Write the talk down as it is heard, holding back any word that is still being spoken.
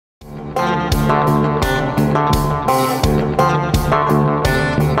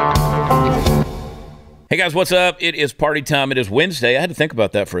Hey guys, what's up? It is party time. It is Wednesday. I had to think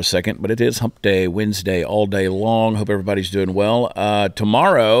about that for a second, but it is Hump Day, Wednesday, all day long. Hope everybody's doing well.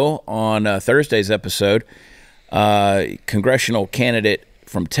 Tomorrow on Thursday's episode, congressional candidate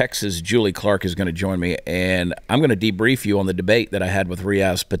from Texas, Julie Clark, is going to join me, and I'm going to debrief you on the debate that I had with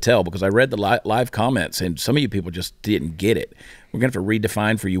Riaz Patel, because I read the live comments, and some of you people just didn't get it. We're going to have to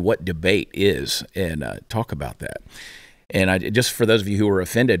redefine for you what debate is and talk about that. And just for those of you who were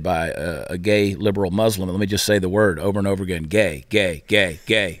offended by a gay liberal Muslim, let me just say the word over and over again: gay, gay, gay,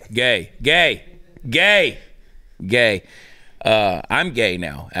 gay, gay, gay, gay, gay. I'm gay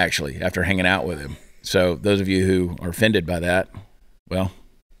now, actually, after hanging out with him. So those of you who are offended by that, well,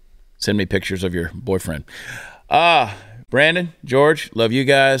 send me pictures of your boyfriend. Brandon, George, love you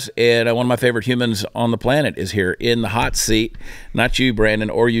guys. And one of my favorite humans on the planet is here in the hot seat. Not you, Brandon,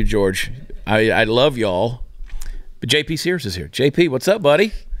 or you, George. I love y'all. But JP Sears is here. JP, what's up,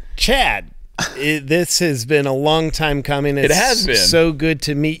 buddy? Chad, this has been a long time coming. It has been. So good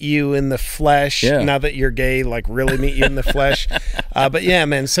to meet you in the flesh. Yeah. Now that you're gay, like really meet you in the flesh. But yeah,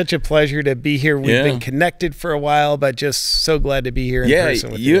 man, such a pleasure to be here. We've been connected for a while, but just so glad to be here in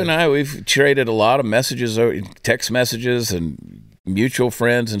person with you. You and I, we've traded a lot of messages, text messages, and mutual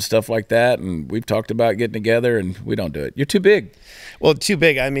friends and stuff like that, and we've talked about getting together, and we don't do it. You're too big. Well, too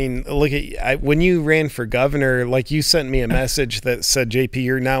big. I mean, look at when you ran for governor, like you sent me a message that said, JP,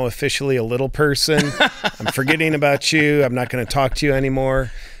 you're now officially a little person. I'm forgetting about you. I'm not going to talk to you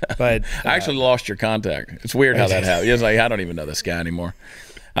anymore. But I actually lost your contact. It's weird how that happened. It's like, I don't even know this guy anymore.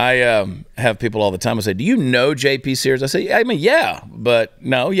 I have people all the time who say, do you know JP Sears? I say, I mean, yeah, but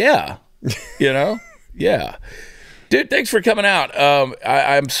no, yeah. You know? Yeah. Dude, thanks for coming out.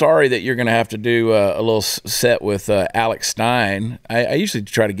 I'm sorry that you're going to have to do a little set with Alex Stein. I usually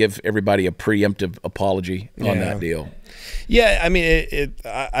try to give everybody a preemptive apology on that deal. Yeah, I mean,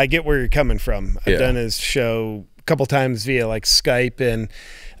 I get where you're coming from. I've done his show a couple times via like Skype, and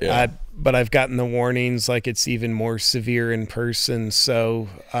but I've gotten the warnings like it's even more severe in person. So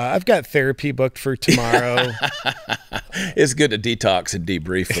I've got therapy booked for tomorrow. It's good to detox and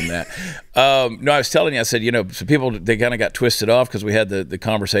debrief from that. No, I was telling you, I said, you know, some people, they kind of got twisted off because we had the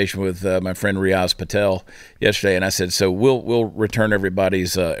conversation with my friend Riaz Patel yesterday, and I said, so we'll return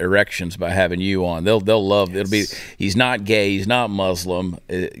everybody's erections by having you on. They'll love, it'll be, he's not gay, he's not Muslim,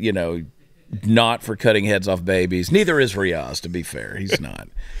 you know, not for cutting heads off babies. Neither is Riaz, to be fair. He's not.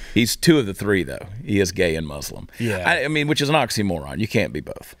 He's two of the three, though. He is gay and Muslim. Yeah. I mean, which is an oxymoron. You can't be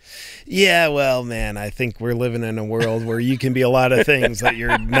both. Yeah, well, man, I think we're living in a world where you can be a lot of things that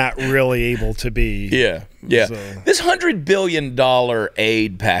you're not really able to be. Yeah, yeah. So. This $100 billion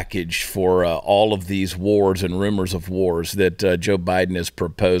aid package for all of these wars and rumors of wars that Joe Biden is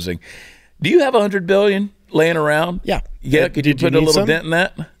proposing. Do you have $100 billion laying around? Yeah. Yeah, could you put a little dent in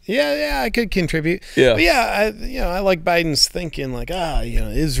that? Yeah, I could contribute. Yeah, but yeah, I like Biden's thinking like,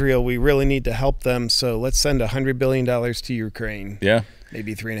 Israel, we really need to help them, so let's send $100 billion to Ukraine. Yeah,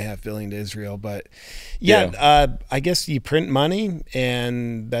 maybe $3.5 billion to Israel. But I guess you print money,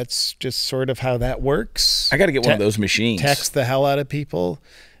 and that's just sort of how that works. I got to get one of those machines. Tax the hell out of people.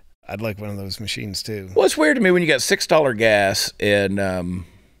 I'd like one of those machines too. Well, it's weird to me when you got $6 gas and.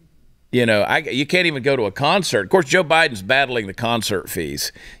 You know, you can't even go to a concert. Of course, Joe Biden's battling the concert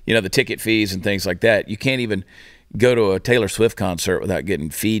fees, you know, the ticket fees and things like that. You can't even go to a Taylor Swift concert without getting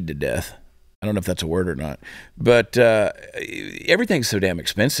feed to death. I don't know if that's a word or not. But everything's so damn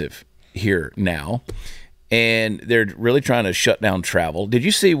expensive here now. And they're really trying to shut down travel. Did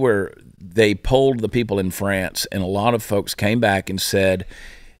you see where they polled the people in France, and a lot of folks came back and said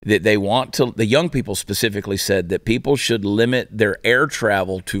that they want to, the young people specifically said that people should limit their air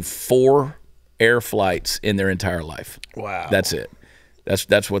travel to 4 air flights in their entire life. Wow. That's it.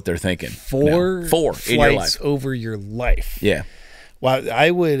 That's what they're thinking. Four flights in your life. Over your life. Yeah. Wow.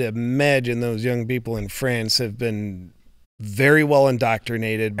 I would imagine those young people in France have been very well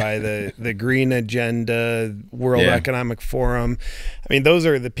indoctrinated by the green agenda, World Economic Forum. I mean, those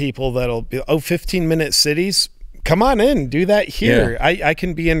are the people that'll be, 15-minute cities. Come on in, do that here. Yeah. I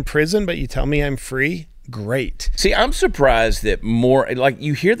can be in prison, but you tell me I'm free? Great. See, I'm surprised that more, like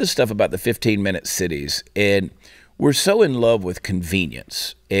you hear the stuff about the 15-minute cities, and we're so in love with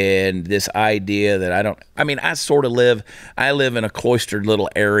convenience and this idea that I live in a cloistered little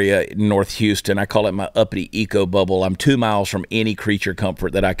area in North Houston. I call it my uppity eco bubble. I'm 2 miles from any creature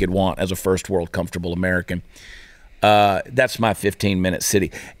comfort that I could want as a first world comfortable American. That's my 15-minute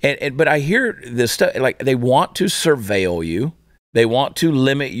city. But I hear this stuff, like they want to surveil you. They want to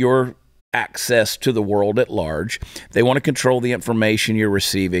limit your access to the world at large. They want to control the information you're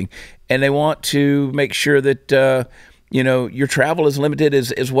receiving. And they want to make sure that, your travel is limited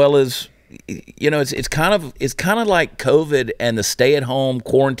as well as it's kind of like COVID and the stay-at-home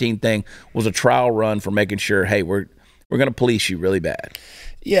quarantine thing was a trial run for making sure, hey, we're going to police you really bad.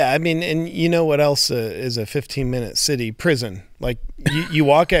 Yeah, I mean, and you know what else is a 15-minute city? Prison. Like, you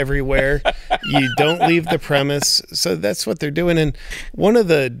walk everywhere, you don't leave the premise. So that's what they're doing. And one of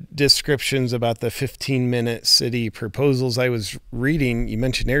the descriptions about the 15-minute city proposals I was reading, you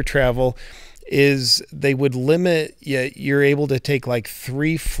mentioned air travel, is they would limit, you're able to take like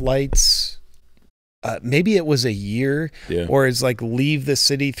 3 flights, maybe it was a year, or it's like leave the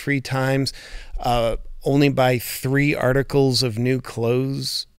city 3 times, only buy 3 articles of new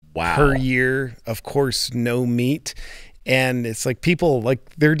clothes per year. Of course, no meat. And it's like people,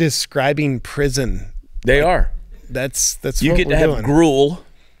 like, they're describing prison. They are. That's you what get we're to have doing. gruel.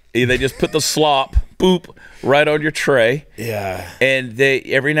 They just put the slop, boop, right on your tray. Yeah. And they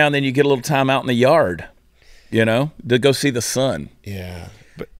every now and then you get a little time out in the yard, to go see the sun. Yeah.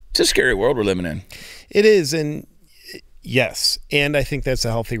 But it's a scary world we're living in. it is, and yes, and I think that's a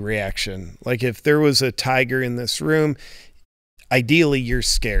healthy reaction. Like, if there was a tiger in this room, ideally you're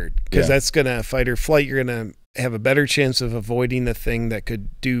scared, because that's going to fight or flight. You're going to have a better chance of avoiding the thing that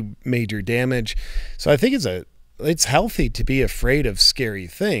could do major damage. So I think it's healthy to be afraid of scary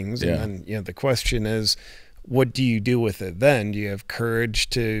things. And then, the question is, what do you do with it then? Do you have courage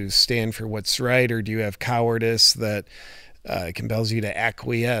to stand for what's right, or do you have cowardice that compels you to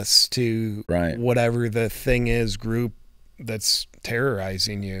acquiesce to whatever the thing is, group that's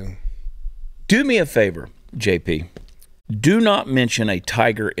terrorizing you? Do me a favor, JP. Do not mention a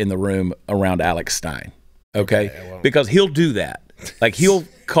tiger in the room around Alex Stein, okay? Because he'll do that. Like, he'll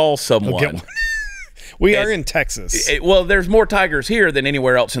call someone. We are in Texas. Well, there's more tigers here than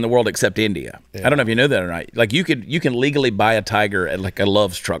anywhere else in the world except India. I don't know if you know that or not. Like, you can legally buy a tiger at like a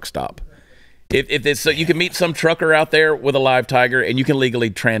Love's truck stop. If it's you can meet some trucker out there with a live tiger, and you can legally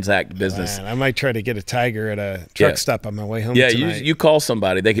transact business. Man, I might try to get a tiger at a truck stop on my way home. Yeah, tonight. you call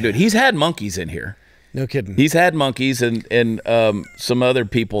somebody, they can do it. He's had monkeys in here. No kidding. He's had monkeys and some other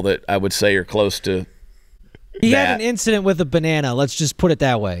people that I would say are close to. He had an incident with a banana. Let's just put it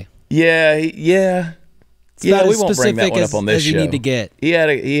that way. Yeah. It's about we as won't bring that specific one up on this as you show. need to get. He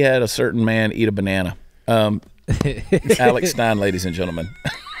had a certain man eat a banana. Alex Stein, ladies and gentlemen.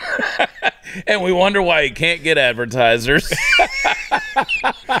 And we wonder why he can't get advertisers.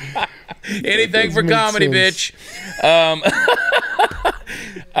 Anything for comedy, sense. bitch.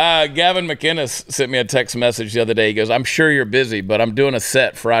 Gavin McInnes sent me a text message the other day. He goes, "I'm sure you're busy, but I'm doing a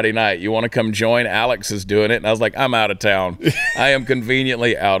set Friday night. You want to come join? Alex is doing it." And I was like, "I'm out of town. I am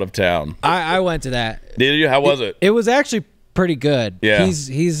conveniently out of town." I went to that. Did you? How was it? It was actually pretty good. Yeah.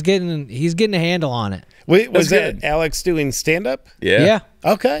 He's getting a handle on it. Wait, was That's good. that Alex doing stand-up? Yeah.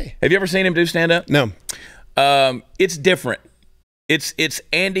 Okay. Have you ever seen him do stand-up? No. It's different. It's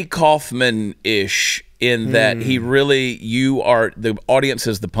Andy Kaufman-ish in that he really, the audience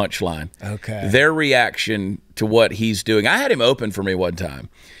is the punchline. Okay. Their reaction to what he's doing. I had him open for me one time.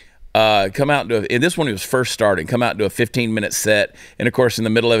 Come out and this one he was first starting, come out and do a 15-minute set, and of course in the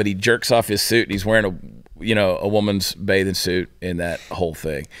middle of it he jerks off his suit and he's wearing a woman's bathing suit and that whole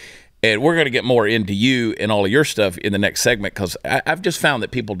thing. And we're going to get more into you and all of your stuff in the next segment, because I've just found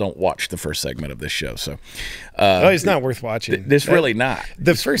that people don't watch the first segment of this show. So, it's not worth watching. It's really not.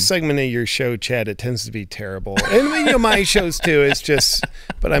 The first segment of your show, Chad, it tends to be terrible. And my shows too. It's just,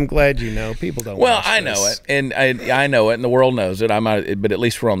 but I'm glad people don't. Well, watch I this. know it, and I know it, and the world knows it. But at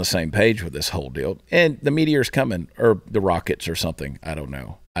least we're on the same page with this whole deal. And the meteor's coming, or the rockets, or something. I don't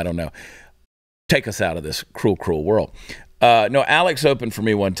know. Take us out of this cruel, cruel world. No, Alex opened for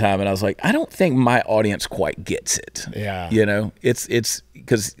me one time, and I was like, I don't think my audience quite gets it. Yeah. It's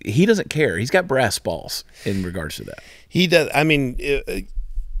because he doesn't care. He's got brass balls in regards to that. He does. I mean,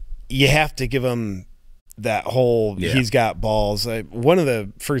 you have to give him that whole, he's got balls. One of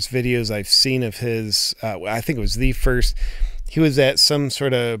the first videos I've seen of his, I think it was the first, he was at some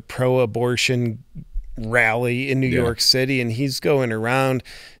sort of pro-abortion rally in New York City, and he's going around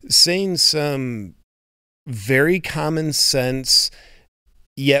saying some very common sense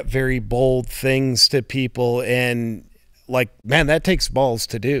yet very bold things to people, and like, man, that takes balls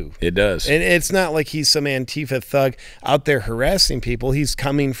to do. It does. And it's not like he's some Antifa thug out there harassing people. He's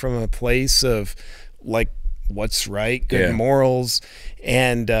coming from a place of like what's right, good morals,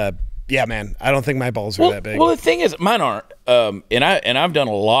 and man, I don't think my balls are that big. Well, the thing is, mine aren't. And I've done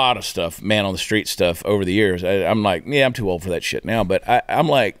a lot of stuff, man on the street stuff over the years. I'm like, I'm too old for that shit now. But I'm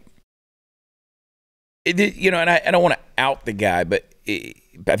like, and I don't want to out the guy, but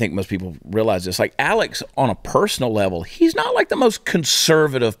I think most people realize this. Like Alex, on a personal level, he's not like the most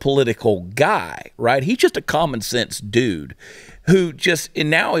conservative political guy, right? He's just a common sense dude who just, and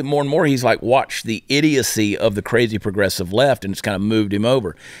now more and more he's like watched the idiocy of the crazy progressive left, and it's kind of moved him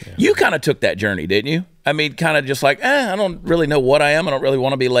over. Yeah. You kind of took that journey, didn't you? I mean, kind of just like, I don't really know what I am. I don't really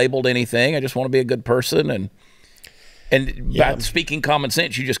want to be labeled anything. I just want to be a good person. And by speaking common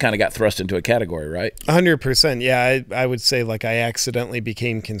sense, you just kind of got thrust into a category, right? 100%. Yeah, I would say like I accidentally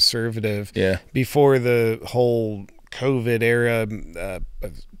became conservative before the whole COVID era. I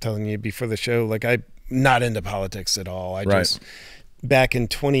was telling you before the show, like I'm not into politics at all. I just, back in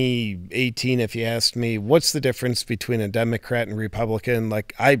 2018, if you asked me, what's the difference between a Democrat and Republican?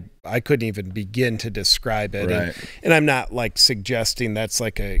 Like I couldn't even begin to describe it. And I'm not like suggesting that's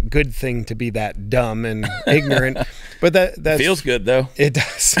like a good thing to be that dumb and ignorant, but that feels good though. It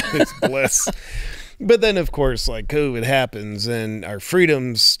does. It's bliss. But then, of course, like COVID happens and our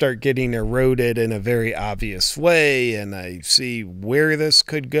freedoms start getting eroded in a very obvious way. And I see where this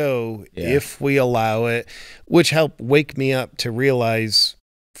could go if we allow it, which helped wake me up to realize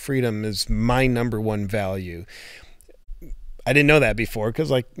freedom is my #1 value. I didn't know that before because,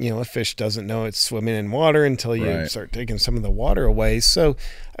 like, you know, a fish doesn't know it's swimming in water until you start taking some of the water away. So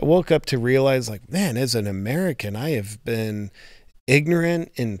I woke up to realize, like, man, as an American, I have been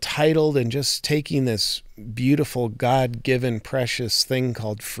ignorant, entitled, and just taking this beautiful God-given precious thing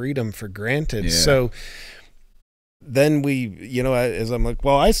called freedom for granted. So then we, you know, as I'm like,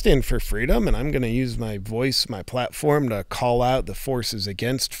 well, I stand for freedom and I'm going to use my voice, my platform to call out the forces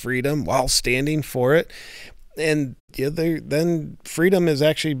against freedom while standing for it. And then freedom is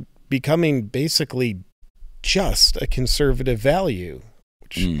actually becoming basically just a conservative value,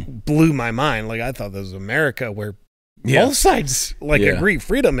 which blew my mind. Like I thought this was America where both sides like agree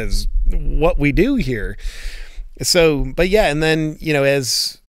freedom is what we do here. So, but yeah, and then, you know,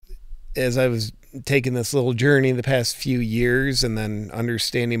 as I was taking this little journey the past few years and then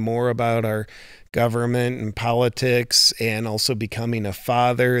understanding more about our government and politics and also becoming a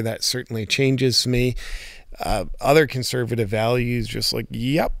father, that certainly changes me. Other conservative values, just like,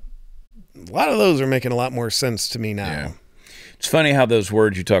 a lot of those are making a lot more sense to me now. Yeah. It's funny how those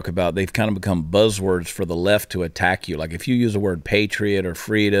words you talk about, they've kind of become buzzwords for the left to attack you. Like if you use the word patriot or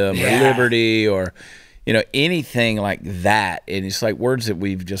freedom or liberty or, you know, anything like that, and it's like words that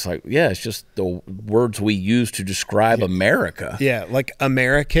we've just like, it's just the words we use to describe America. Yeah, like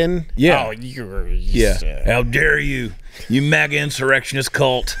American. Yeah. Oh, you're just, how dare you, you MAGA insurrectionist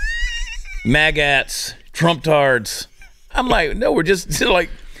cult, MAGATs, Trump-tards. I'm like, no, we're just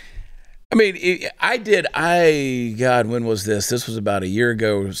like, I mean, God, when was this? This was about a year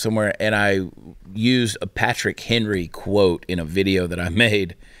ago somewhere, and I used a Patrick Henry quote in a video that I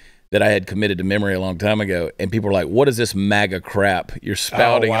made that I had committed to memory a long time ago, and people were like, what is this MAGA crap you're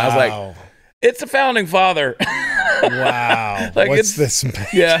spouting? And I was like, it's a founding father. Wow. Like, what's this?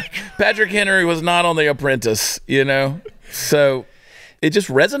 Patrick Henry was not on The Apprentice, you know? So it just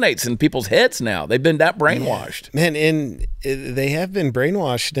resonates in people's heads now. They've been that brainwashed. Man, and they have been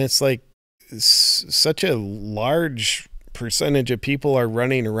brainwashed, and it's like such a large percentage of people are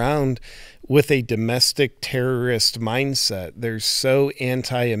running around with a domestic terrorist mindset. They're so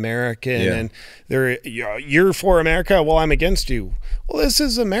anti-American and they're, you're for America, well, I'm against you. Well, this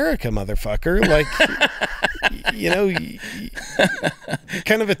is America, motherfucker. Like, you know, you're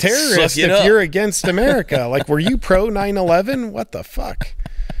kind of a terrorist if you're against America. Like, were you pro 9/11? What the fuck?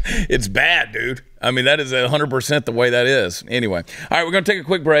 It's bad, dude. I mean, that is 100% the way that is. Anyway, all right, we're going to take a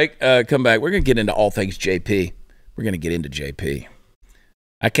quick break. Come back. We're going to get into all things JP. We're going to get into JP.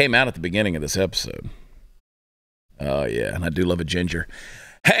 I came out at the beginning of this episode. Oh, yeah, and I do love a ginger.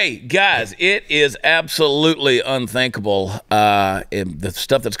 Hey, guys, it is absolutely unthinkable. The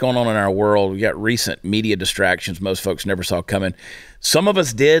stuff that's going on in our world. We got recent media distractions most folks never saw coming. Some of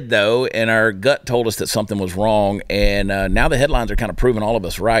us did, though, and our gut told us that something was wrong, and now the headlines are kind of proving all of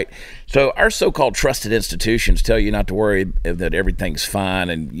us right. So our so-called trusted institutions tell you not to worry, that everything's fine,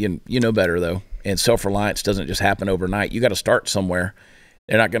 and you know better, though. And self-reliance doesn't just happen overnight. You got to start somewhere.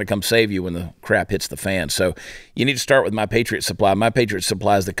 They're not going to come save you when the crap hits the fan. So you need to start with My Patriot Supply. My Patriot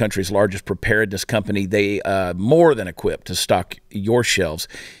Supply is the country's largest preparedness company. They more than equipped to stock your shelves.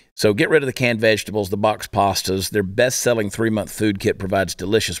 So get rid of the canned vegetables, the boxed pastas. Their best-selling 3-month food kit provides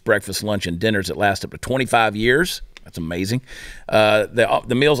delicious breakfast, lunch, and dinners that last up to 25 years. That's amazing.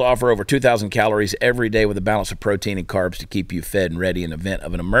 The meals offer over 2,000 calories every day with a balance of protein and carbs to keep you fed and ready in the event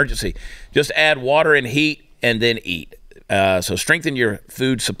of an emergency. Just add water and heat and then eat. So strengthen your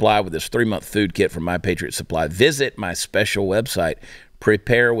food supply with this 3-month food kit from My Patriot Supply. Visit my special website,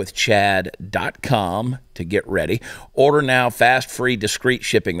 preparewithchad.com to get ready. Order now, fast, free, discreet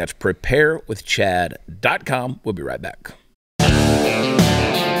shipping. That's preparewithchad.com. We'll be right back.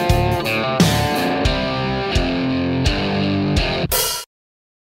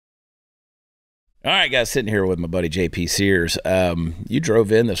 All right, guys, sitting here with my buddy JP Sears. You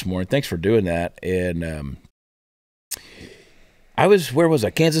drove in this morning. Thanks for doing that. And where was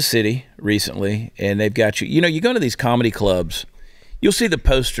I? Kansas City recently, and they've got you. You know, you go to these comedy clubs, you'll see the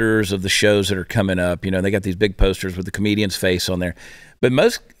posters of the shows that are coming up. You know, they got these big posters with the comedian's face on there. But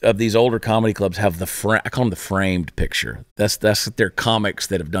most of these older comedy clubs have I call them the framed picture. That's their comics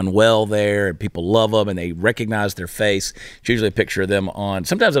that have done well there, and people love them, and they recognize their face. It's usually a picture of them on.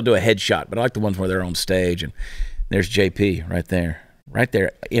 Sometimes they'll do a headshot, but I like the ones where they're on stage, and there's JP right there,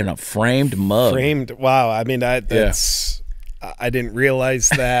 in a framed mug. Framed. Wow. I mean, that's. I didn't realize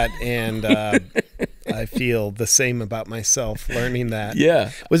that, and I feel the same about myself learning that. Yeah.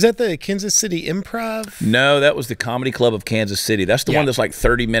 Was that the Kansas City Improv? No, that was the Comedy Club of Kansas City. That's the one that's like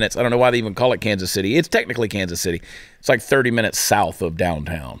 30 minutes. I don't know why they even call it Kansas City. It's technically Kansas City. It's like 30 minutes south of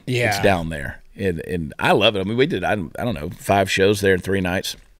downtown. Yeah. It's down there. And I love it. I mean, we did, I don't know, 5 shows there in 3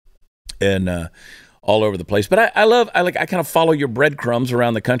 nights. And all over the place. But I kind of follow your breadcrumbs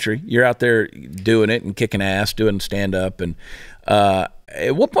around the country. You're out there doing it and kicking ass, doing stand up. And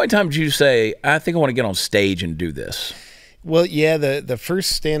at what point in time did you say, I think I want to get on stage and do this? Well, yeah, the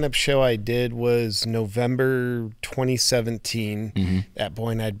first stand up show I did was November 2017. Mm-hmm. At that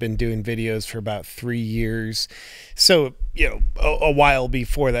point, I'd been doing videos for about 3 years. So, you know, a while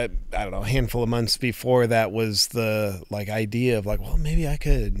before that, I don't know, a handful of months before that was the idea of well, maybe I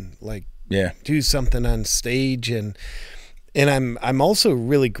could do something on stage, and I'm also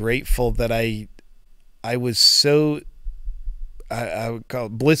really grateful that I was so I would call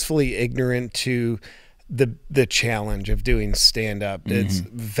it blissfully ignorant to the challenge of doing stand up. Mm-hmm. It's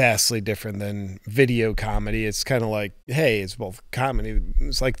vastly different than video comedy. It's kind of like, hey, it's both comedy.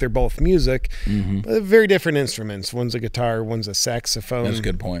 It's like they're both music, mm-hmm. but very different instruments. One's a guitar, one's a saxophone. That's a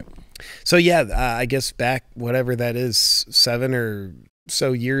good point. So yeah, I guess back whatever that is, 7 or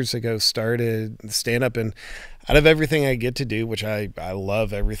so years ago, started stand up, and out of everything I get to do, which I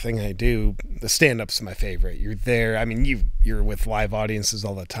love everything I do, the stand up's my favorite. You're there. I mean, you're with live audiences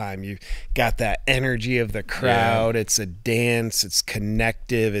all the time. You got that energy of the crowd. Yeah. It's a dance. It's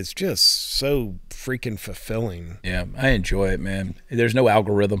connective. It's just so freaking fulfilling. Yeah, I enjoy it, man. There's no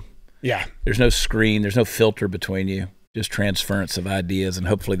algorithm. Yeah. There's no screen. There's no filter between you. Just transference of ideas, and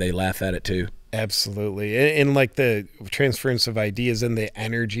hopefully they laugh at it too. Absolutely. And like the transference of ideas and the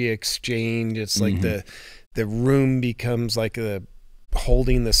energy exchange, it's like mm-hmm. the room becomes like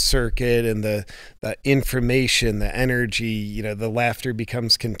holding the circuit, and the information, the energy, you know, the laughter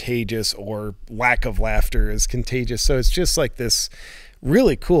becomes contagious, or lack of laughter is contagious. So it's just like this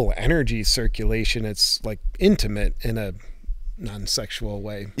really cool energy circulation. It's like intimate in a non-sexual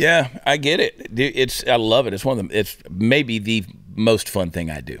way. Yeah, I get it. I love it. It's maybe the most fun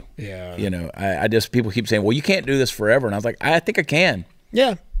thing I do. Yeah. You know, I just, people keep saying, well, you can't do this forever. And I was like, I think I can.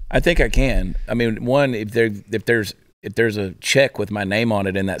 Yeah. I think I can. I mean, one, if there's a check with my name on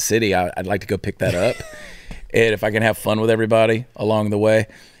it in that city, I'd like to go pick that up. And if I can have fun with everybody along the way.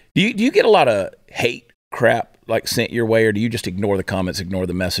 Do you get a lot of hate crap sent your way, or do you just ignore the comments, ignore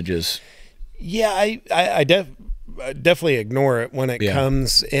the messages? Yeah, I definitely ignore it when it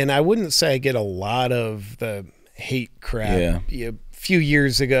comes, and I wouldn't say I get a lot of the hate crap. Yeah. A few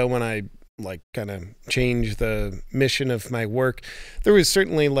years ago, when I kind of changed the mission of my work, there was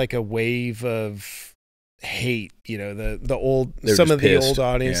certainly a wave of hate. You know, the old, some of the old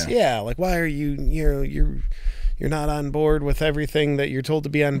audience. Yeah, why are you're not on board with everything that you're told to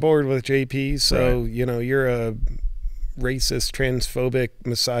be on board with, JP? So right. You know, you're a racist, transphobic,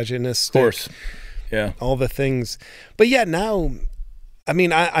 misogynistic. Of course. Yeah. All the things. But yeah, now, I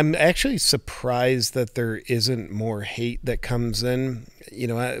mean, I'm actually surprised that there isn't more hate that comes in. You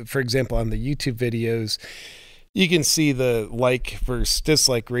know, for example, on the YouTube videos, you can see the like versus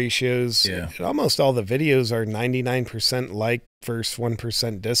dislike ratios. Yeah. And almost all the videos are 99% like versus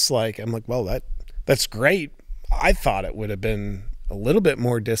 1% dislike. I'm like, well, that's great. I thought it would have been a little bit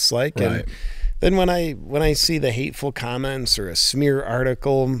more dislike. Right. And then when I see the hateful comments or a smear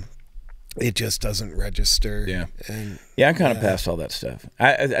article, it just doesn't register. Yeah. And I kind of passed all that stuff.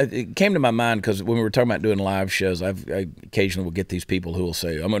 It came to my mind because when we were talking about doing live shows, I occasionally will get these people who will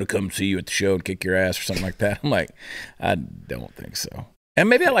say, I'm going to come see you at the show and kick your ass or something like that. I'm like, I don't think so. And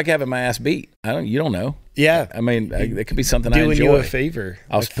maybe I like having my ass beat. You don't know. Yeah. I mean, it could be something I enjoy. Doing you a favor.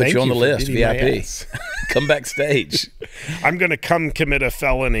 I'll put you on the list, VIP. Come backstage. I'm going to come commit a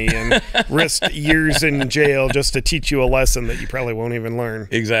felony and risk years in jail just to teach you a lesson that you probably won't even learn.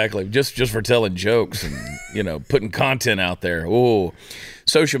 Exactly. Just for telling jokes and, putting content out there. Oh,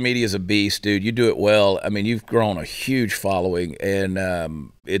 social media is a beast, dude. You do it well. I mean, you've grown a huge following,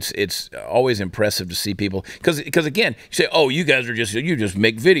 and it's always impressive to see people. Because again, you say, oh, you guys you just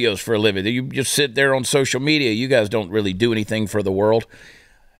make videos for a living. You just sit there on social media. You guys don't really do anything for the world.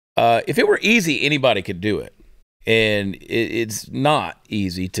 If it were easy, anybody could do it. And it's not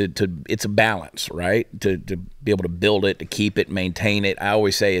easy it's a balance, right? To be able to build it, to keep it, maintain it. I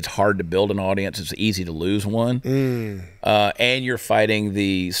always say it's hard to build an audience. It's easy to lose one. And you're fighting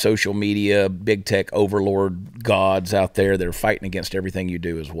the social media, big tech overlord gods out there that are fighting against everything you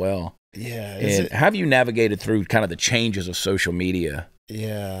do as well. Yeah. And how have you navigated through kind of the changes of social media?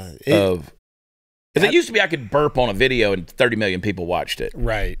 Yeah. Because it used to be I could burp on a video and 30 million people watched it.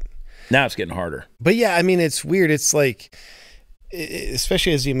 Right. Now it's getting harder. But yeah, I mean, it's weird. It's like,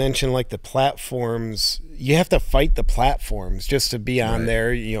 especially as you mentioned, like the platforms, you have to fight the platforms just to be on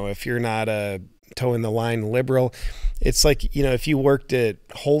there. If you're not a toe-in the line liberal, it's like, if you worked at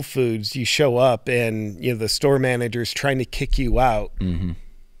Whole Foods, you show up and, the store manager's trying to kick you out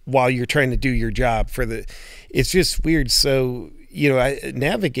while you're trying to do your job it's just weird. So,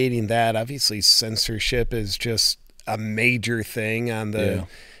 navigating that, obviously censorship is just a major thing on the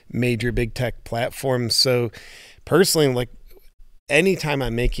major big tech platforms. So personally, like anytime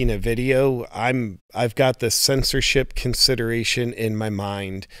I'm making a video, I've got the censorship consideration in my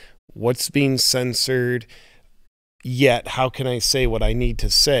mind. What's being censored, yet how can I say what I need to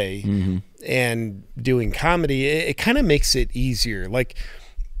say? And doing comedy, it kind of makes it easier. Like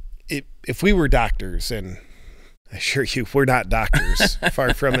if we were doctors, and I assure you, we're not doctors,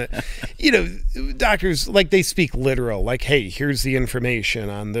 far from it. Doctors, like, they speak literal, like, hey, here's the information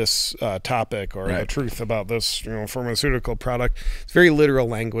on this topic, or the truth about this, pharmaceutical product. It's very literal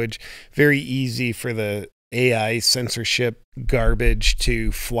language, very easy for the AI censorship garbage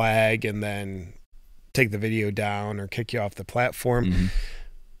to flag and then take the video down or kick you off the platform.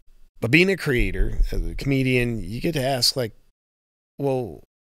 But being a creator, as a comedian, you get to ask, like, well,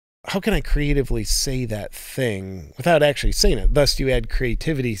 how can I creatively say that thing without actually saying it? Thus, you add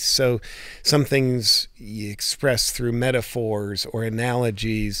creativity. So some things you express through metaphors or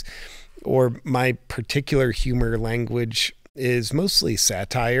analogies, or my particular humor language is mostly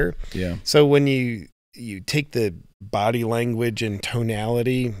satire. Yeah. So when you take the body language and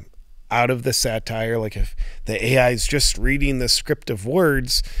tonality out of the satire, like if the AI is just reading the script of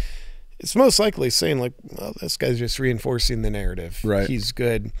words, it's most likely saying, like, well, this guy's just reinforcing the narrative. Right. He's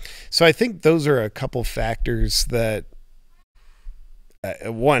good. So I think those are a couple factors that,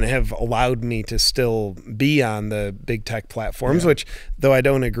 one, have allowed me to still be on the big tech platforms, which, though I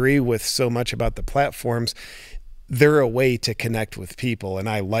don't agree with so much about the platforms, they're a way to connect with people. And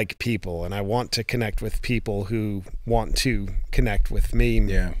I like people, and I want to connect with people who want to connect with me.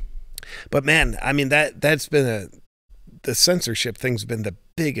 Yeah. But, man, I mean, that's been the censorship thing's been the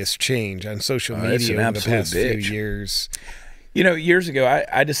biggest change on social media in the past few years. Years ago,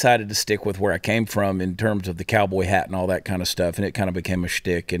 I decided to stick with where I came from in terms of the cowboy hat and all that kind of stuff, and it kind of became a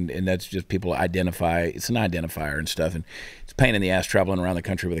shtick, and that's just people identify. It's an identifier and stuff, and it's a pain in the ass traveling around the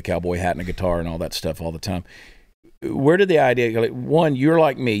country with a cowboy hat and a guitar and all that stuff all the time. Where did the idea go? One, you're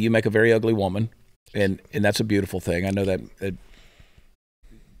like me. You make a very ugly woman, and that's a beautiful thing. I know that it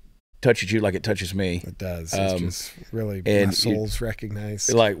touches you like it touches me. It does. It's just really, my soul's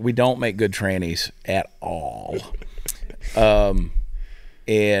recognized. Like, we don't make good trannies at all.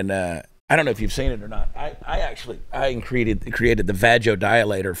 And I don't know if you've seen it or not. I created the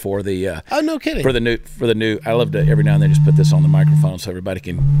vagodilator for the oh, no kidding, for the new. I love to every now and then just put this on the microphone so everybody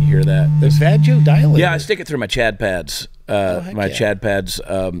can hear that. The vagodilator. Yeah, I stick it through my Chad pads. Chad pads,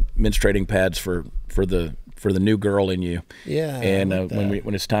 menstruating pads for the new girl in you. Yeah. And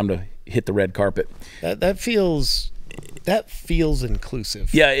when it's time to hit the red carpet, that feels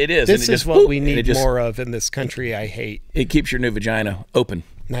inclusive. Yeah, it is. This is what we need more of in this country. I hate. It keeps your new vagina open.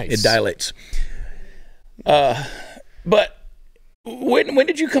 Nice. It dilates. But when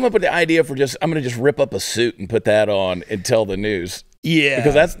did you come up with the idea for I'm going to just rip up a suit and put that on and tell the news? Yeah.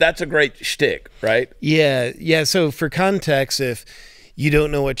 Because that's a great shtick, right? Yeah. Yeah. So for context, if you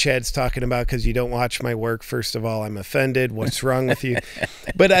don't know what Chad's talking about because you don't watch my work, first of all, I'm offended. What's wrong with you?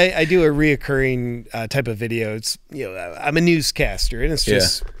 But I do a reoccurring type of video. It's, I'm a newscaster, and it's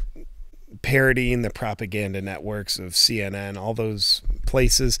just parodying the propaganda networks of CNN, all those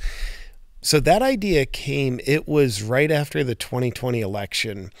places. So that idea came, it was right after the 2020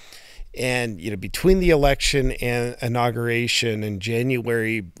 election. And, you know, between the election and inauguration in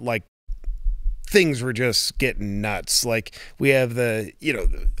January, like, things were just getting nuts. Like, we have the, you know,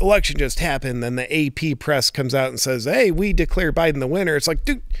 the election just happened. Then the AP press comes out and says, hey, we declare Biden the winner. It's like,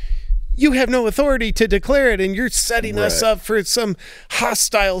 dude, you have no authority to declare it, and you're setting us up for some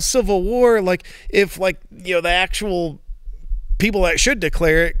hostile civil war. Like, if, like, you know, the actual people that should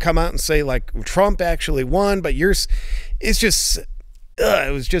declare it come out and say, like, Trump actually won, but it's just,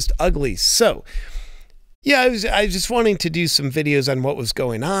 it was just ugly. So, yeah, I was just wanting to do some videos on what was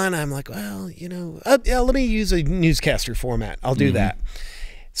going on. I'm like, well, you know, yeah, let me use a newscaster format. I'll do that.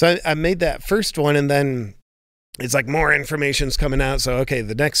 So I made that first one, and then it's like more information's coming out. So, okay,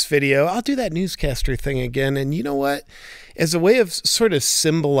 the next video, I'll do that newscaster thing again. And you know what? As a way of sort of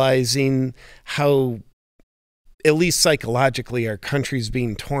symbolizing how, at least psychologically, our country's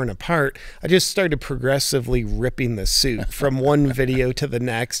being torn apart, I just started progressively ripping the suit from one video to the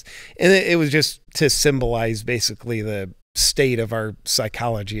next. And it was just to symbolize basically the state of our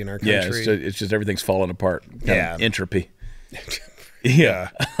psychology in our country. Yeah, it's just everything's falling apart. Yeah. Entropy. Yeah,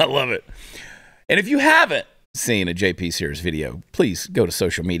 I love it. And if you haven't seen a JP Sears video, please go to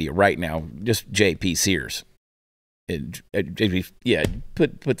social media right now. Just JP Sears. Yeah,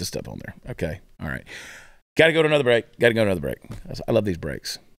 put the stuff on there. Okay, all right. Got to go to another break. I love these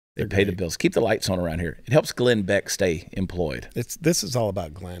breaks. They pay the bills. Keep the lights on around here. It helps Glenn Beck stay employed. This is all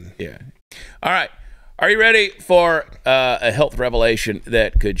about Glenn. Yeah. All right. Are you ready for a health revelation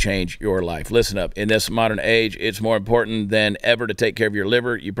that could change your life? Listen up. In this modern age, it's more important than ever to take care of your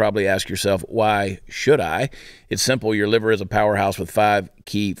liver. You probably ask yourself, why should I? It's simple. Your liver is a powerhouse with 5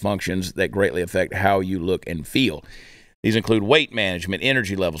 key functions that greatly affect how you look and feel. These include weight management,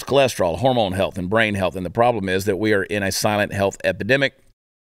 energy levels, cholesterol, hormone health, and brain health. And the problem is that we are in a silent health epidemic.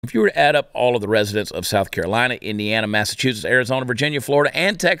 If you were to add up all of the residents of South Carolina, Indiana, Massachusetts, Arizona, Virginia, Florida,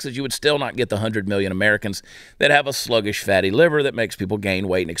 and Texas, you would still not get the 100 million Americans that have a sluggish, fatty liver that makes people gain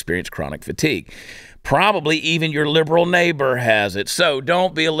weight and experience chronic fatigue. Probably even your liberal neighbor has it. So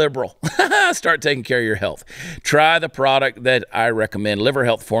don't be a liberal. Start taking care of your health. Try the product that I recommend, Liver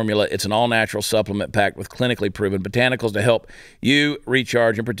Health Formula. It's an all-natural supplement packed with clinically proven botanicals to help you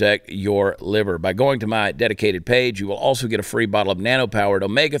recharge and protect your liver. By going to my dedicated page, you will also get a free bottle of nano-powered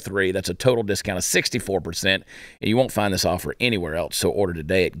omega-3. That's a total discount of 64%, and you won't find this offer anywhere else. So order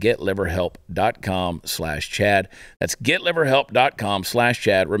today at getliverhelp.com/Chad. That's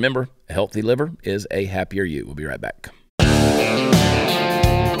getliverhelp.com/Chad. Remember, a healthy liver is a happier you. We'll be right back.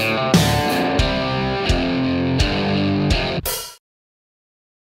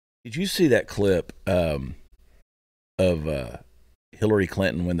 Did you see that clip of Hillary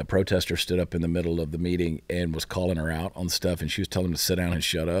Clinton when the protester stood up in the middle of the meeting and was calling her out on stuff, and she was telling him to sit down and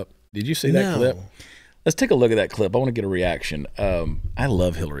shut up? Did you see that clip? Let's take a look at that clip. I want to get a reaction. I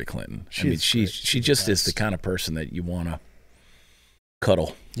love Hillary Clinton. She just is the kind of person that you want to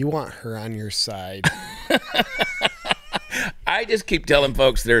cuddle. You want her on your side. I just keep telling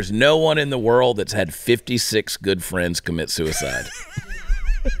folks there's no one in the world that's had 56 good friends commit suicide.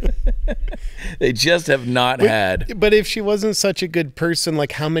 They just have not had. But if she wasn't such a good person,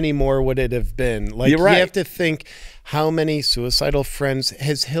 like, how many more would it have been? Like, You're right. You have to think, how many suicidal friends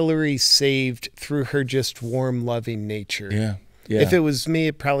has Hillary saved through her just warm, loving nature? Yeah. If it was me,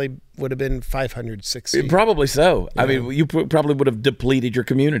 it probably would have been 560. Probably so. Yeah. I mean, you probably would have depleted your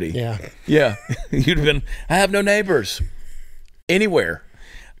community. Yeah. You'd have been, I have no neighbors anywhere.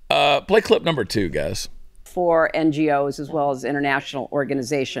 Play clip number 2, guys. For NGOs as well as international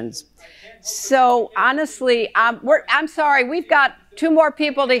organizations. So honestly, I'm sorry, we've got 2 more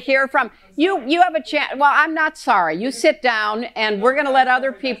people to hear from. You have a chance. Well, I'm not sorry. You sit down, and we're going to let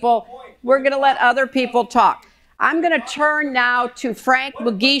other people talk. I'm going to turn now to Frank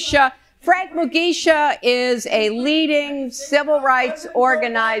Mugisha. Frank Mugisha is a leading civil rights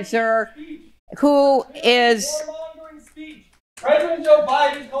organizer who is... President Joe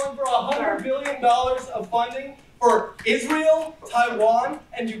Biden is calling for $100 billion of funding for Israel, Taiwan,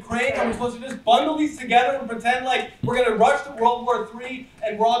 and Ukraine, and we're supposed to just bundle these together and pretend like we're going to rush to World War III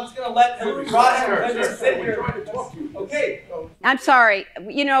and we're all just going to let Hillary Rodham just sit here. Okay. I'm sorry.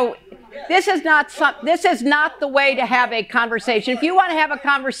 You know, this is not the way to have a conversation. If you want to have a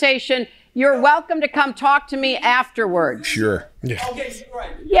conversation, you're welcome to come talk to me afterwards. Sure. Yeah. Okay,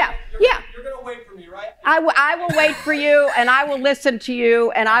 right. Yeah. You're going to wait for me, right? I will wait for you, and I will listen to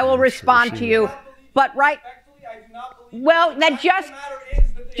you, and I will respond to you. But right, I do not believe well, that just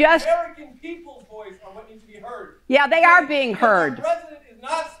American people's voice are what needs to be heard. Yeah, they are being heard. The president is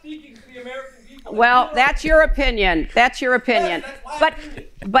not speaking to the American people. Well, that's your opinion. That's your opinion.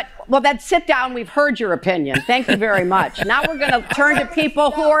 But well, then sit down. We've heard your opinion. Thank you very much. Now we're going to turn to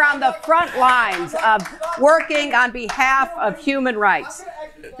people who are on the front lines of working on behalf of human rights.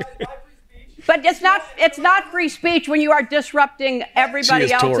 But it's not free speech when you are disrupting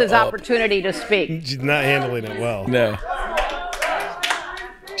everybody else's opportunity to speak. She's not handling it well. No.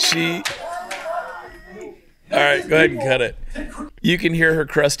 All right, go ahead and cut it. You can hear her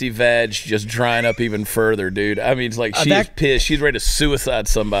crusty vag just drying up even further, dude. I mean, it's like she's pissed. She's ready to suicide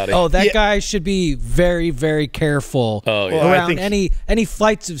somebody. Oh, that guy should be very, very careful around any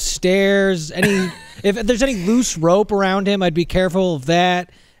flights of stairs. If there's any loose rope around him, I'd be careful of that.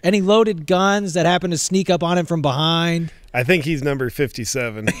 Any loaded guns that happen to sneak up on him from behind. I think he's number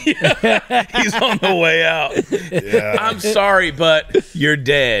 57. Yeah, he's on the way out. Yeah. I'm sorry, but you're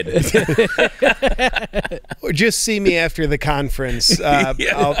dead. Or just see me after the conference.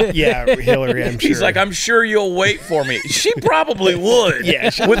 Hillary, I'm sure. He's like, I'm sure you'll wait for me. She probably would. Yeah.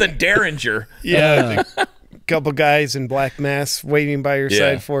 With a Derringer. Yeah. Couple guys in black masks waiting by your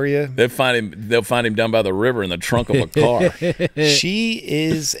side for you. They'll find him down by the river in the trunk of a car. She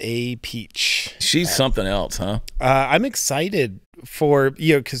is a peach. She's something else, huh? I'm excited for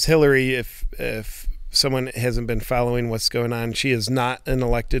because Hillary, if someone hasn't been following what's going on, she is not an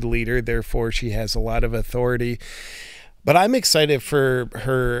elected leader, therefore she has a lot of authority. But I'm excited for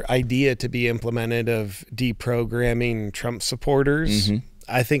her idea to be implemented of deprogramming Trump supporters. Mm-hmm.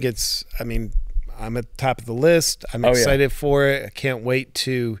 I think I'm at the top of the list. I'm excited for it. I can't wait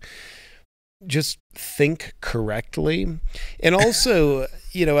to just think correctly. And also,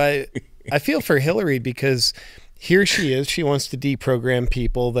 I feel for Hillary because here she is. She wants to deprogram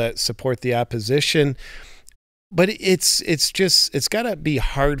people that support the opposition. But it's got to be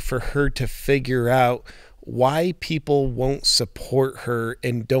hard for her to figure out why people won't support her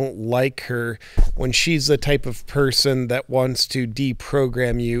and don't like her when she's the type of person that wants to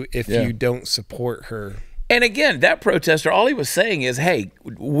deprogram you if you don't support her. And again, that protester, all he was saying is, hey,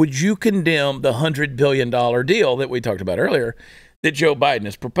 would you condemn the $100 billion deal that we talked about earlier that Joe Biden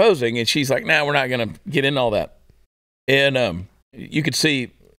is proposing? And she's like, we're not going to get into all that. And you could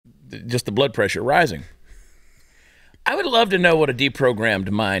see just the blood pressure rising. I would love to know what a deprogrammed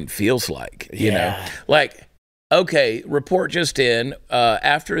mind feels like, you know? Like, okay, report just in,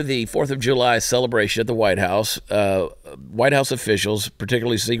 after the 4th of July celebration at the White House officials,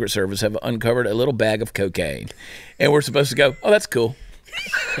 particularly Secret Service, have uncovered a little bag of cocaine. And we're supposed to go, oh, that's cool.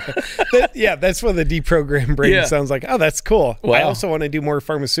 That's what the deprogrammed brain sounds like. Oh, that's cool. Wow. I also want to do more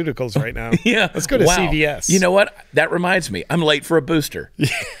pharmaceuticals right now. Let's go to CVS. You know what? That reminds me. I'm late for a booster.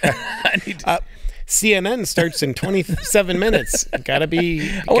 I need to... CNN starts in 27 minutes. Gotta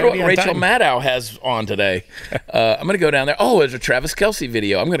be. I wonder what Rachel Maddow has on today. I'm going to go down there. Oh, there's a Travis Kelce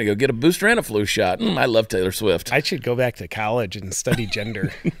video. I'm going to go get a booster and a flu shot. I love Taylor Swift. I should go back to college and study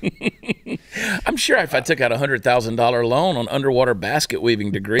gender. I'm sure if I took out a $100,000 loan on underwater basket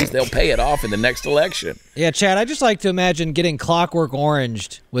weaving degrees, they'll pay it off in the next election. Yeah, Chad, I just like to imagine getting Clockwork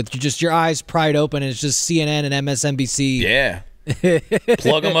Oranged with just your eyes pried open and it's just CNN and MSNBC. Yeah.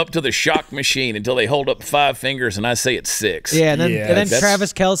 Plug them up to the shock machine until they hold up 5 fingers and I say it's 6. Yeah, and then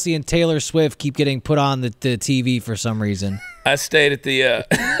Travis Kelce and Taylor Swift keep getting put on the TV for some reason. I stayed at the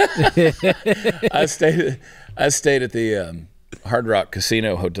I stayed at the Hard Rock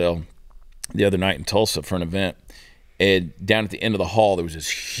Casino Hotel the other night in Tulsa for an event. And down at the end of the hall there was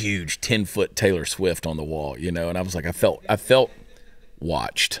this huge 10-foot Taylor Swift on the wall, and I was like, I felt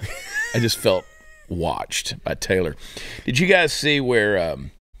watched. I just felt watched by Taylor. Did you guys see where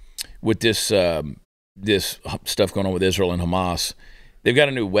with this this stuff going on with Israel and Hamas, they've got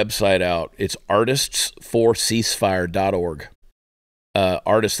a new website out. It's artistsforceasefire.org.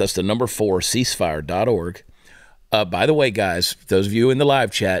 Artists, that's the number 4 ceasefire.org. By the way, guys, those of you in the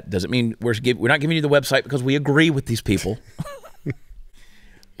live chat, doesn't mean we're not giving you the website because we agree with these people.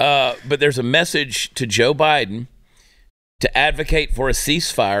 But there's a message to Joe Biden to advocate for a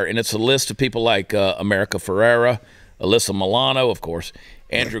ceasefire, and it's a list of people like America Ferrera, Alyssa Milano, of course,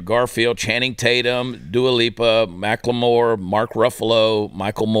 Andrew Garfield, Channing Tatum, Dua Lipa, Macklemore, Mark Ruffalo,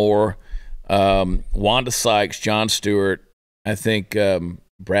 Michael Moore, Wanda Sykes, Jon Stewart, I think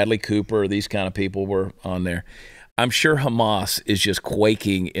Bradley Cooper, these kind of people were on there. I'm sure Hamas is just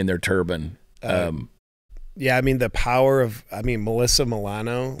quaking in their turban. Yeah, I mean, the power of, Melissa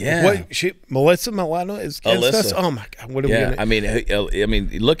Milano. Yeah. Melissa Milano is against us? Oh, my God. What are we going to... I mean,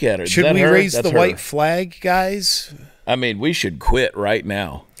 look at her. Should we raise the white flag, guys? I mean, we should quit right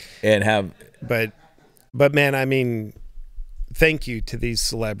now and have... But man, thank you to these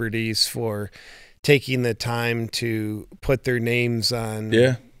celebrities for taking the time to put their names on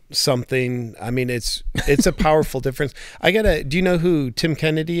something. I mean, it's a powerful difference. Do you know who Tim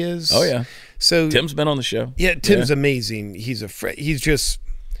Kennedy is? Oh yeah. So Tim's been on the show. Yeah, Tim's amazing. He's just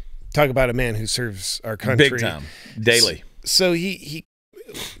talk about a man who serves our country big time, daily. So the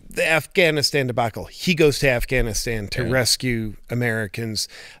Afghanistan debacle, he goes to Afghanistan to rescue Americans.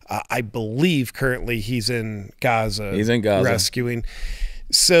 I believe currently he's in Gaza. He's in Gaza rescuing.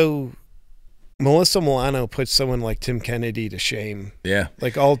 So Melissa Milano puts someone like Tim Kennedy to shame. Yeah.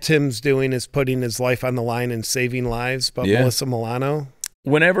 Like all Tim's doing is putting his life on the line and saving lives. But Melissa Milano.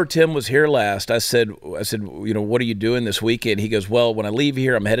 Whenever Tim was here last, I said, you know, what are you doing this weekend? He goes, well, when I leave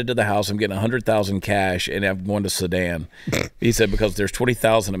here, I'm headed to the house. I'm getting $100,000 cash, and I'm going to Sudan. He said, because there's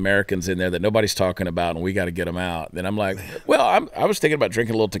 20,000 Americans in there that nobody's talking about, and we got to get them out. Then I'm like, well, I was thinking about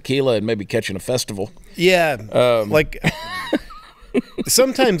drinking a little tequila and maybe catching a festival. Yeah,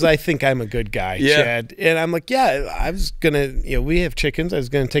 sometimes I think I'm a good guy, Chad. And I'm like, yeah, I was going to, we have chickens. I was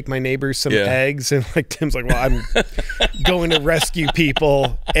going to take my neighbors some eggs. And like, Tim's like, well, I'm going to rescue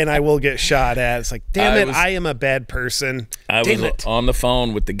people and I will get shot at. It's like, damn it, I am a bad person. I was on the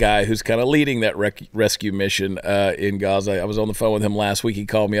phone with the guy who's kind of leading that rescue mission in Gaza. I was on the phone with him last week. He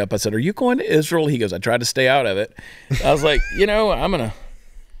called me up. I said, are you going to Israel? He goes, I tried to stay out of it. I was like,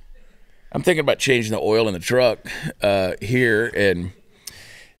 I'm thinking about changing the oil in the truck here, and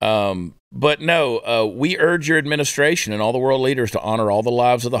but no, we urge your administration and all the world leaders to honor all the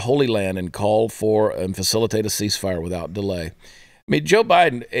lives of the Holy Land and call for and facilitate a ceasefire without delay. I mean, Joe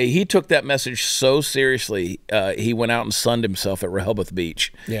Biden, he took that message so seriously. He went out and sunned himself at Rehoboth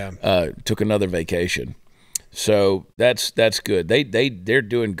Beach. Yeah, took another vacation. So that's good. They're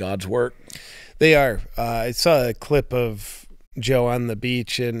doing God's work. They are. I saw a clip of Joe on the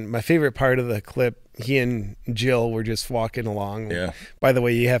beach, and my favorite part of the clip, he and Jill were just walking along. Yeah. By the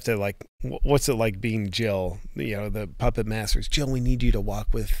way, you have to what's it like being Jill, the puppet masters? Jill, we need you to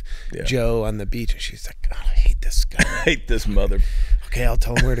walk with Joe on the beach. And she's like, oh, I hate this guy. I hate this mother. Okay, I'll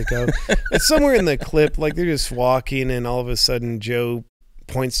tell him where to go. It's somewhere in the clip, like they're just walking, and all of a sudden Joe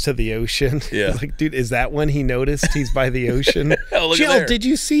points to the ocean. Yeah. Like, dude, is that when he noticed he's by the ocean? Oh, Jill, did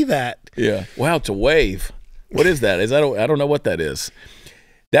you see that? Yeah. Wow, it's a wave. What is that? I don't know what that is.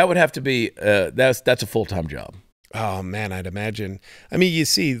 That would have to be that's a full-time job. Oh man, I'd imagine. I mean, you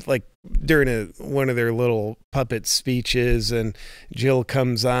see like during one of their little puppet speeches, and Jill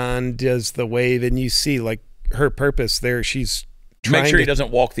comes on, does the wave, and you see like her purpose there. She's trying make sure he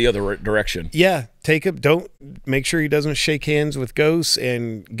doesn't walk the other direction. Yeah, don't make sure he doesn't shake hands with ghosts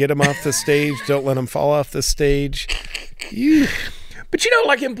and get him off the stage. Don't let him fall off the stage. But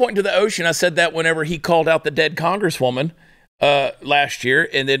like him pointing to the ocean, I said that whenever he called out the dead congresswoman last year,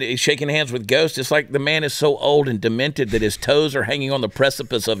 and then he's shaking hands with ghosts. It's like the man is so old and demented that his toes are hanging on the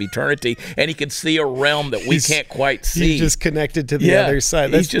precipice of eternity, and he can see a realm that we can't quite see. He's just connected to the other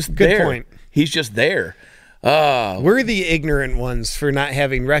side. That's he's just a good there. point. He's just there. We're the ignorant ones for not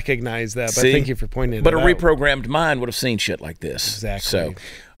having recognized that, but thank you for pointing it out. But a reprogrammed mind would have seen shit like this. Exactly. So,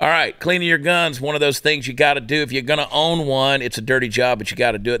 all right, cleaning your guns, one of those things you got to do. If you're going to own one, it's a dirty job, but you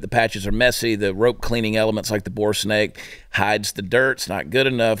got to do it. The patches are messy. The rope cleaning elements like the bore snake hides the dirt. It's not good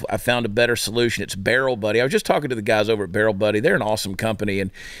enough. I found a better solution. It's Barrel Buddy. I was just talking to the guys over at Barrel Buddy. They're an awesome company,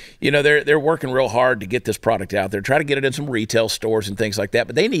 and they're working real hard to get this product out there. Try to get it in some retail stores and things like that,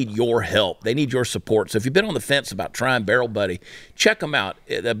 but they need your help. They need your support. So if you've been on the fence about trying Barrel Buddy, check them out.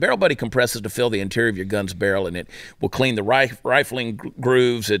 The Barrel Buddy compresses to fill the interior of your gun's barrel, and it will clean the rifling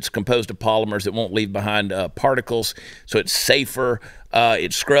grooves. It's composed of polymers that won't leave behind particles, so it's safer.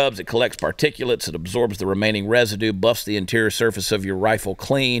 It scrubs, it collects particulates, it absorbs the remaining residue, buffs the interior surface of your rifle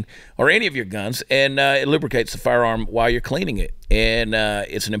clean, or any of your guns, and it lubricates the firearm while you're cleaning it. And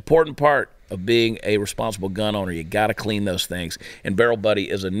it's an important part of being a responsible gun owner. You got to clean those things. And Barrel Buddy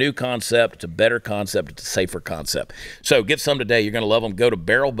is a new concept. It's a better concept. It's a safer concept. So get some today. You're going to love them. Go to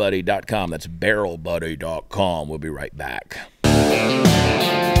barrelbuddy.com. That's barrelbuddy.com. We'll be right back.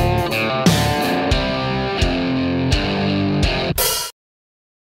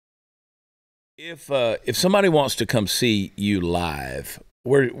 If somebody wants to come see you live,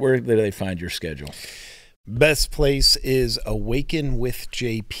 where do they find your schedule? Best place is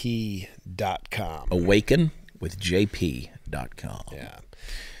awakenwithjp.com. Awakenwithjp.com. Yeah.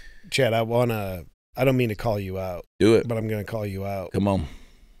 Chad, I don't mean to call you out. Do it. But I'm going to call you out. Come on.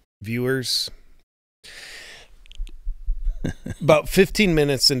 Viewers, about 15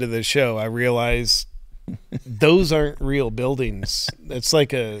 minutes into the show, I realized those aren't real buildings. It's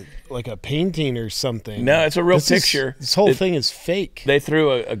like a painting or something. No, it's a real picture. This whole thing is fake. They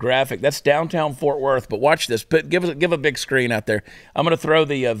threw a graphic. That's downtown Fort Worth. But watch this. Give a big screen out there. I'm going to throw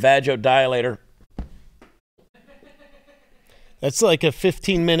the vasodilator. That's like a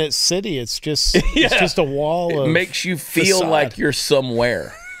 15-minute city. It's just it's just a wall. It makes you feel like you're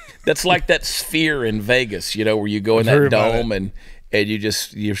somewhere. That's like that sphere in Vegas, you know, where you go in that dome and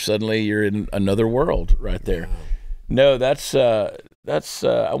you're suddenly in another world right there. Wow. No, that's I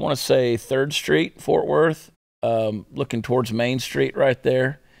want to say 3rd Street, Fort Worth, looking towards Main Street right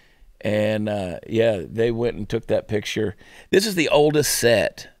there. And they went and took that picture. This is the oldest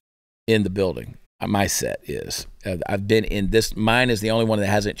set in the building. My set is. I've been in this. Mine is the only one that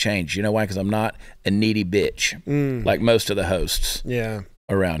hasn't changed. You know why? Because I'm not a needy bitch like most of the hosts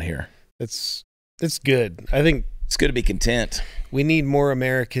around here. It's good. I think it's good to be content. We need more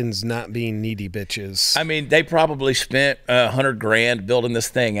Americans not being needy bitches. I mean, they probably spent $100,000 building this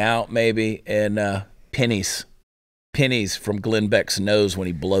thing out, maybe, and pennies from Glenn Beck's nose when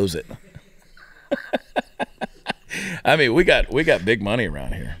he blows it. I mean, we got big money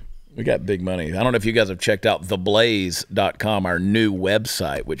around here. We got big money. I don't know if you guys have checked out theblaze.com, our new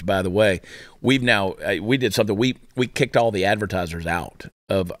website, which, by the way, we did something. We kicked all the advertisers out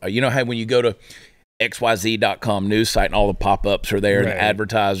of, you know how when you go to xyz.com news site and all the pop-ups are there and the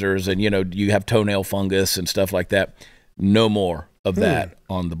advertisers and, you know, you have toenail fungus and stuff like that. No more of that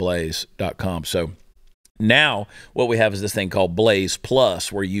on theblaze.com. So now what we have is this thing called Blaze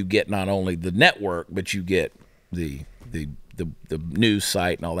Plus, where you get not only the network, but you get the news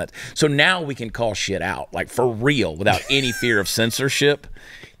site and all that. So now we can call shit out, like for real, without any fear of censorship.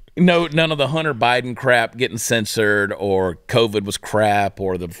 No, none of the Hunter Biden crap getting censored, or COVID was crap,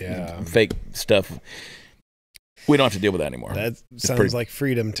 or the fake stuff. We don't have to deal with that anymore. That sounds like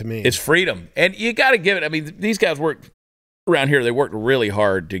freedom to me. It's freedom. And you got to give it. I mean, these guys worked around here. They worked really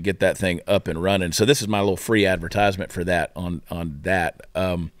hard to get that thing up and running. So this is my little free advertisement for that on that.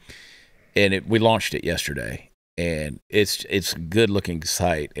 And we launched it yesterday. And it's a good looking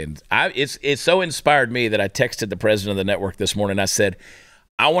site, and it's so inspired me that I texted the president of the network this morning. I said,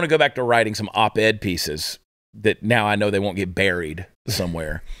 I want to go back to writing some op-ed pieces that now I know they won't get buried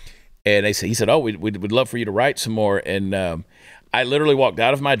somewhere. And he said, oh, we'd love for you to write some more. And I literally walked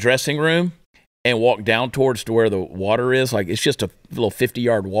out of my dressing room and walked down towards to where the water is. Like, it's just a little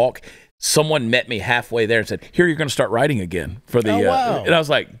 50-yard walk. Someone met me halfway there and said, here, you're going to start writing again for the wow. And I was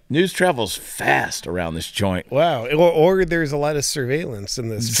like, news travels fast around this joint. Wow. Or there's a lot of surveillance in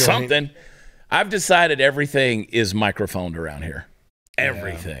this joint. Something. I've decided everytheverything is mmicrophoned around here.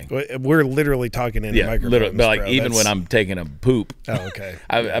 Everything. Yeah. We're literally talking into microphones. Literally, but like even when I'm taking a poop. Oh, okay.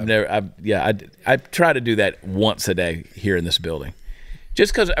 I try to do that once a day here in this building.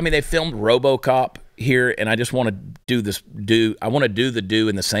 Just because, I mean, they filmed RoboCop here, and I just want to I want to do the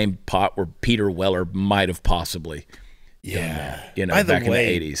in the same pot where Peter Weller might have possibly done that, you know, back in the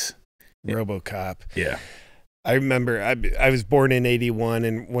 80s. RoboCop. Yeah. I remember I was born in 81,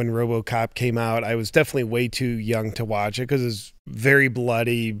 and when RoboCop came out, I was definitely way too young to watch it because it's very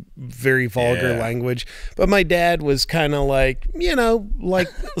bloody, very vulgar language. But my dad was kind of like, you know, like,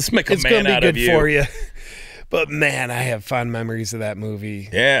 let's make a man out of you. It's going to be good for you. But man, I have fond memories of that movie.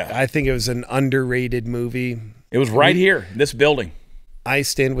 Yeah. I think it was an underrated movie. It was right here, this building. I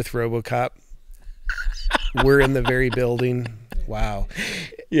stand with RoboCop. We're in the very building. Wow.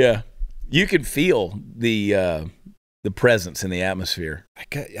 Yeah. You could feel the presence in the atmosphere. I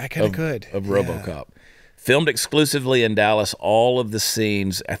kind of could. Of RoboCop. Yeah. Filmed exclusively in Dallas. All of the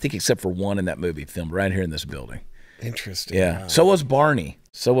scenes, I think except for one in that movie, filmed right here in this building. Interesting. Yeah. Wow. So was Barney.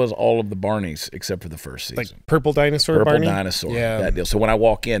 So was all of the Barneys except for the first season. Like Purple Dinosaur Barney? Purple Dinosaur, that deal. So when I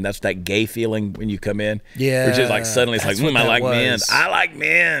walk in, that's that gay feeling when you come in. Yeah. Which is like suddenly it's like, I like men. I like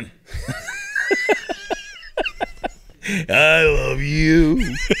men. I love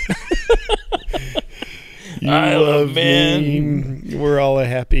you. I love men. We're all a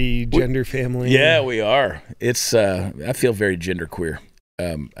happy gender family. Yeah, we are. It's I feel very genderqueer.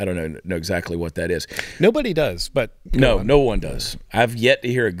 I don't know exactly what that is. Nobody does, but no one does. I've yet to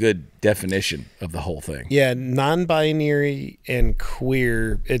hear a good definition of the whole thing. Yeah, non-binary and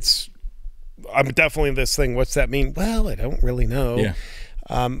queer. I'm definitely this thing. What's that mean? Well, I don't really know. Yeah.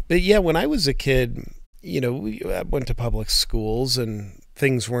 But yeah, when I was a kid, you know, we went to public schools and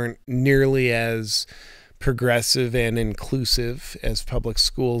things weren't nearly as progressive and inclusive as public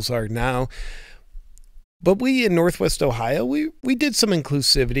schools are now. But we in Northwest Ohio, we did some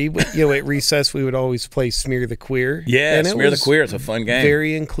inclusivity. You know, at recess, we would always play Smear the Queer. Yeah, Smear the Queer. It's a fun game.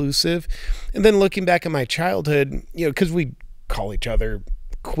 Very inclusive. And then looking back at my childhood, you know, because we call each other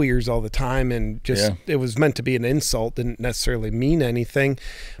queers all the time, and just it was meant to be an insult, didn't necessarily mean anything.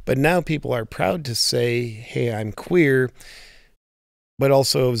 But now people are proud to say, hey, I'm queer. But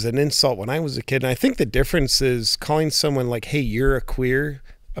also it was an insult when I was a kid. And I think the difference is calling someone like, hey, you're a queer.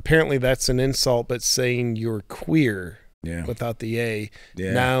 Apparently that's an insult, but saying you're queer without the A.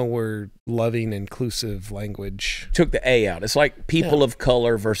 Yeah. Now we're loving inclusive language. Took the A out. It's like people of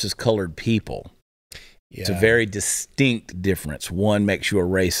color versus colored people. Yeah. It's a very distinct difference. One makes you a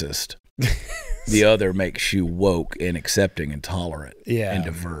racist. The other makes you woke and accepting and tolerant and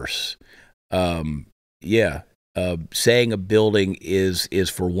diverse. Saying a building is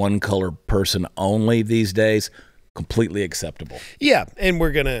for one color person only these days, completely acceptable. Yeah, and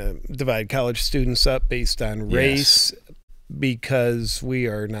we're going to divide college students up based on race because we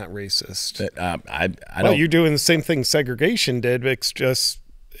are not racist. You're doing the same thing segregation did, but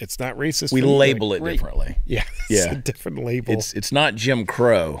it's not racist. We label it differently. Yeah, it's a different label. It's not Jim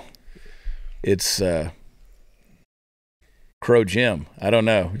Crow. It's Crow Jim. I don't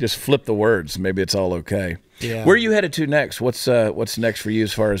know. Just flip the words. Maybe it's all okay. Yeah. Where are you headed to next? What's next for you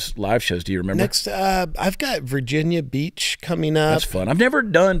as far as live shows? Do you remember? Next, I've got Virginia Beach coming up. That's fun. I've never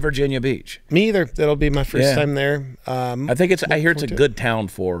done Virginia Beach. Me either. That'll be my first time there. I think I hear it's a good town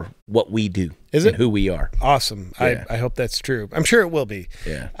for what we do. Is it? Who we are. Awesome. Yeah. I hope that's true. I'm sure it will be.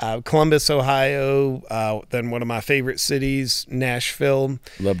 Yeah. Columbus, Ohio. Then one of my favorite cities, Nashville.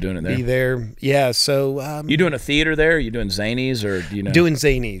 Love doing it there. Be there. Yeah. So you doing a theater there? You doing Zanies or do you know? Doing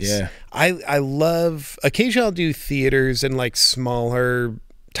Zanies. Yeah. I love. Occasionally I'll do theaters in like smaller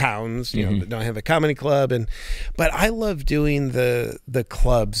towns, you know, that don't have a comedy club, but I love doing the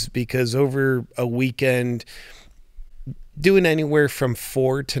clubs because over a weekend, doing anywhere from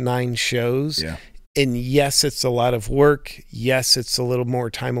 4 to 9 shows. Yeah. And yes, it's a lot of work. Yes, it's a little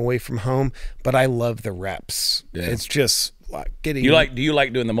more time away from home, but I love the reps. Yeah. It's just like getting. Do you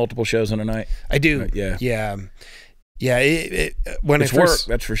like doing the multiple shows in a night? I do. Yeah. When it's work,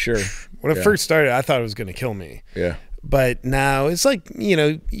 that's for sure. When I first started, I thought it was going to kill me. Yeah. But now it's like, you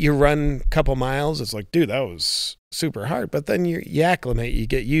know, you run a couple miles. It's like, dude, that was super hard. But then you acclimate, you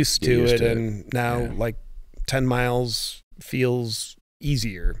get used to it. And now like 10 miles feels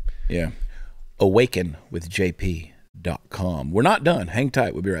easier. Yeah. Awakenwithjp.com. We're not done. Hang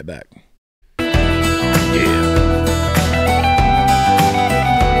tight. We'll be right back. Yeah.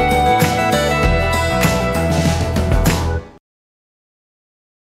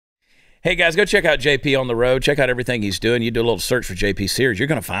 Hey, guys, go check out JP on the road. Check out everything he's doing. You do a little search for JP Sears. You're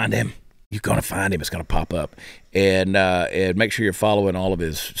going to find him. You're going to find him. It's going to pop up. And make sure you're following all of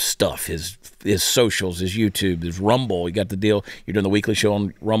his stuff, his socials, his YouTube, his Rumble. You got the deal. You're doing the weekly show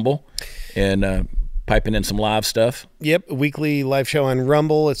on Rumble and piping in some live stuff. Yep, a weekly live show on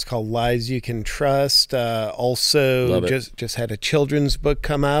Rumble. It's called Lies You Can Trust. Also, just had a children's book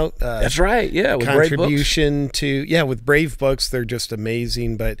come out. That's right, yeah, with contribution to with Brave Books. They're just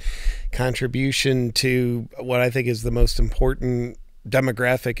amazing, but contribution to what I think is the most important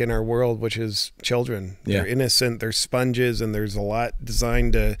demographic in our world, which is children. They're innocent, they're sponges, and there's a lot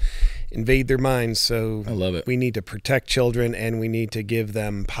designed to invade their minds. So I love it. We need to protect children, and we need to give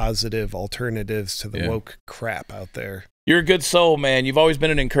them positive alternatives to the woke crap out there. You're a good soul, man. You've always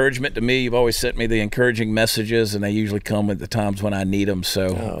been an encouragement to me. You've always sent me the encouraging messages, and they usually come at the times when I need them.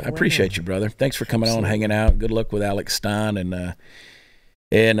 So I appreciate you, brother. Thanks for coming on, hanging out. Good luck with Alex Stein, and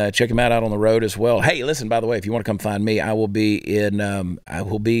check him out on the road as well. Hey, listen, by the way, if you want to come find me, I will be in,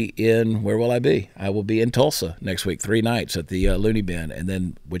 where will I be? I will be in Tulsa next week, 3 nights at the Looney Bin, and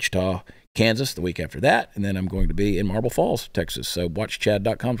then Wichita, Kansas the week after that, and then I'm going to be in Marble Falls, Texas. So watch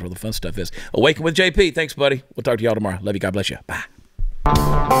chad.com for where the fun stuff is. Awaken with JP. Thanks, buddy. We'll talk to y'all tomorrow. Love you. God bless you. Bye.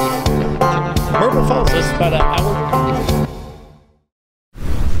 Marble Falls is about an hour.